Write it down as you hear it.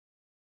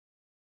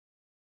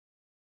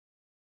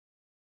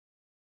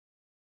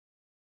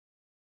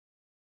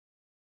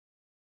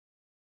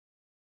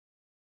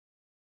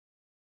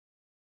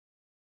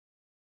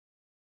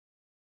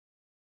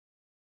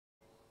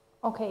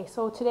Okay,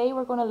 so today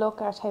we're going to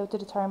look at how to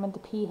determine the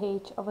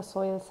pH of a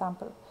soil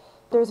sample.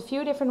 There's a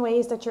few different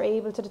ways that you're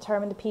able to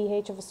determine the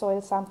pH of a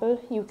soil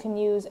sample. You can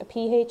use a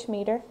pH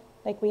meter,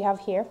 like we have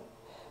here.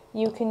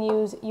 You can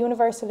use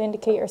universal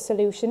indicator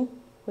solution,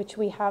 which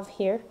we have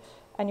here,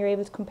 and you're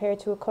able to compare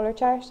to a colour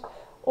chart.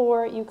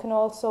 Or you can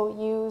also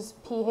use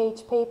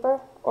pH paper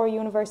or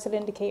universal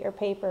indicator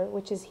paper,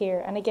 which is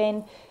here. And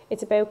again,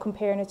 it's about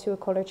comparing it to a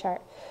colour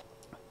chart.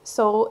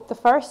 So the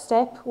first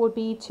step would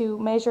be to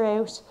measure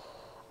out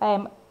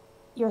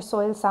your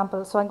soil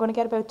sample. So I'm going to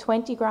get about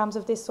 20 grams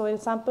of this soil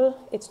sample.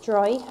 It's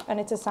dry and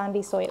it's a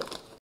sandy soil.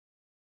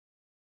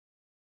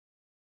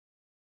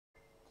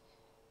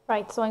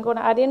 Right, so I'm going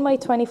to add in my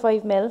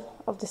 25 ml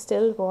of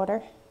distilled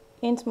water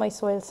into my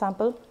soil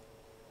sample.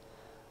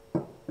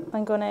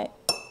 I'm going to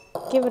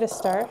give it a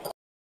stir.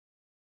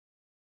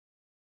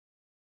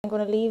 I'm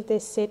going to leave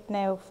this sit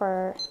now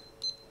for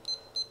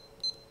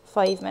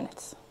 5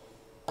 minutes.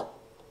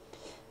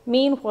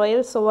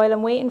 Meanwhile, so while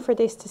I'm waiting for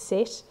this to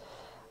sit,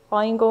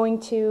 I'm going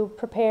to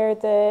prepare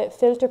the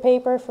filter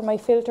paper for my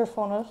filter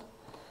funnel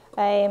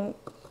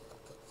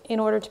in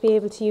order to be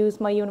able to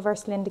use my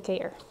universal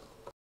indicator.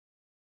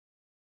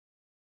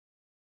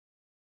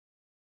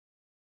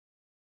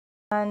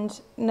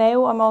 And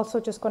now I'm also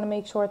just going to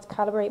make sure to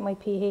calibrate my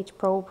pH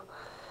probe.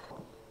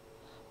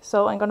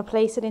 So I'm going to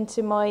place it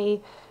into my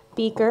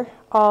beaker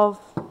of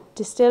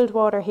distilled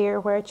water here,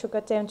 where it should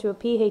get down to a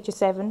pH of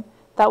 7.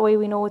 That way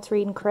we know it's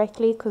reading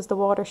correctly, because the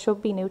water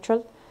should be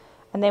neutral.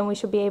 And then we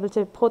should be able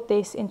to put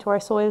this into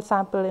our soil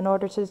sample in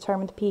order to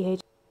determine the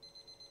pH.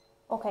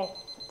 Okay,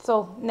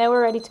 so now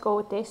we're ready to go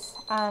with this,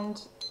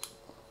 and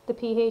the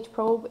pH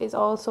probe is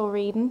also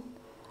reading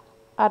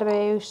at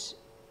about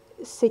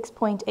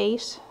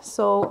 6.8,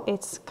 so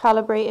it's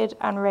calibrated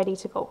and ready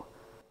to go.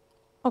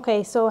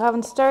 Okay, so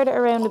having stirred it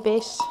around a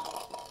bit,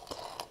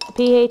 the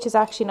pH is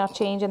actually not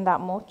changing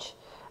that much.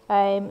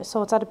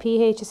 So it's at a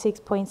pH of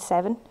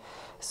 6.7.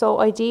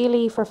 So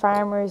ideally for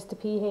farmers, the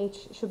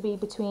pH should be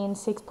between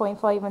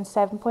 6.5 and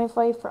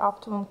 7.5 for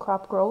optimum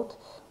crop growth.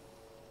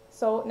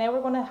 So now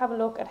we're going to have a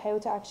look at how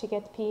to actually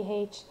get the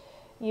pH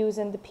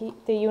using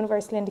the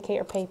universal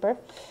indicator paper.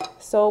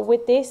 So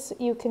with this,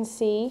 you can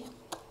see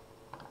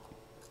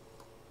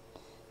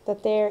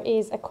that there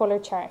is a colour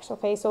chart.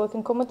 Okay, so it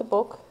can come with the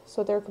book.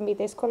 So there can be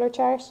this colour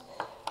chart,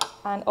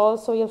 and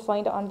also you'll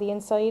find it on the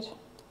inside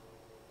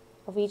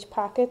of each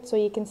packet. So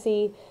you can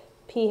see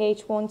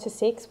pH 1 to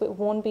 6, with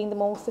 1 being the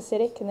most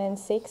acidic, and then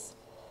 6,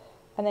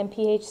 and then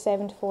pH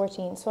 7 to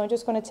 14. So I'm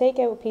just going to take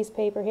out a piece of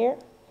paper here,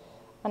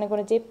 and I'm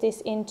going to dip this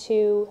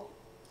into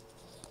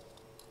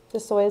the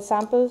soil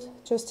sample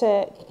just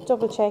to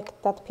double check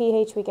that the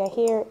pH we get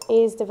here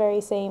is the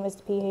very same as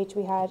the pH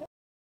we had.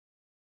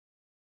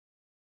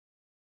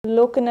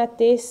 Looking at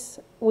this,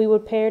 we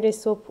would pair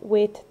this up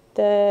with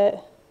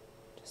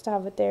just to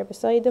have it there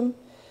beside them.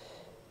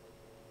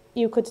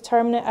 You could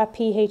determine it at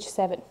pH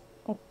 7.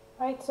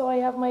 Right, so I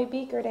have my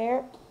beaker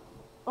there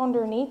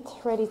underneath,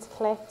 ready to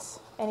collect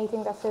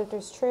anything that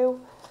filters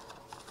through.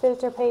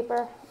 Filter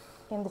paper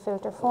in the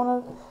filter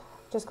funnel.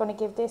 Just going to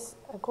give this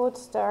a good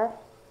stir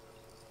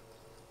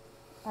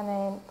and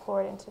then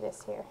pour it into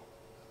this here.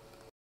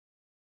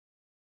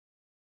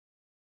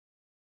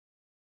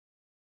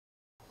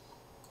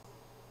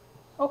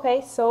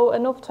 Okay, so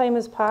enough time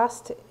has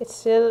passed. It's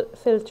still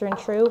filtering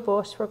through,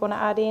 but we're going to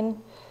add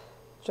in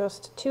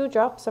just 2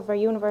 drops of our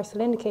universal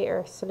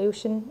indicator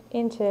solution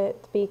into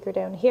the beaker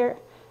down here, and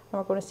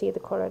we're going to see the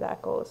colour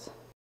that goes.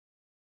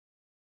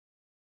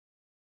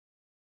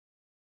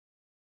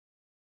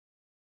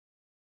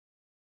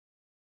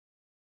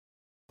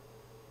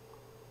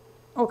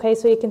 Okay,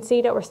 so you can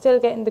see that we're still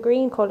getting the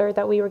green colour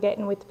that we were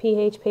getting with the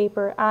pH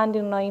paper, and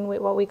in line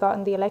with what we got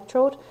in the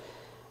electrode.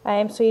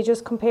 So you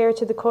just compare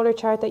to the colour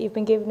chart that you've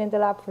been given in the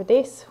lab for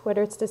this,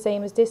 whether it's the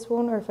same as this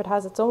one or if it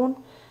has its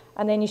own,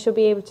 and then you should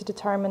be able to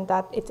determine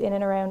that it's in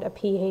and around a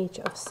pH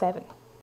of 7.